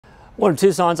One of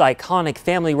Tucson's iconic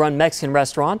family-run Mexican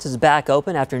restaurants is back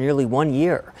open after nearly 1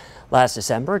 year. Last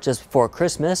December, just before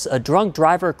Christmas, a drunk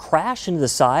driver crashed into the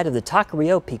side of the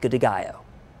Taqueria Pico De Gallo.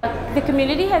 The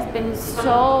community has been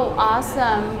so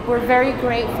awesome. We're very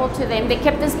grateful to them. They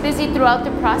kept us busy throughout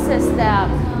the process.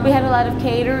 We had a lot of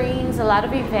caterings, a lot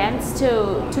of events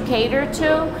to cater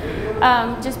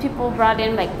to. Just people brought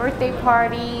in like birthday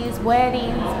parties,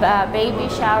 weddings, baby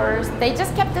showers. They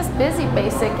just kept us busy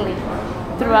basically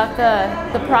throughout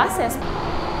the process.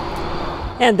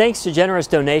 And thanks to generous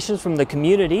donations from the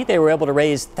community, they were able to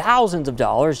raise thousands of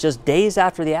dollars just days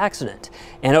after the accident.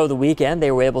 And over the weekend,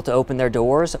 they were able to open their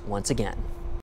doors once again.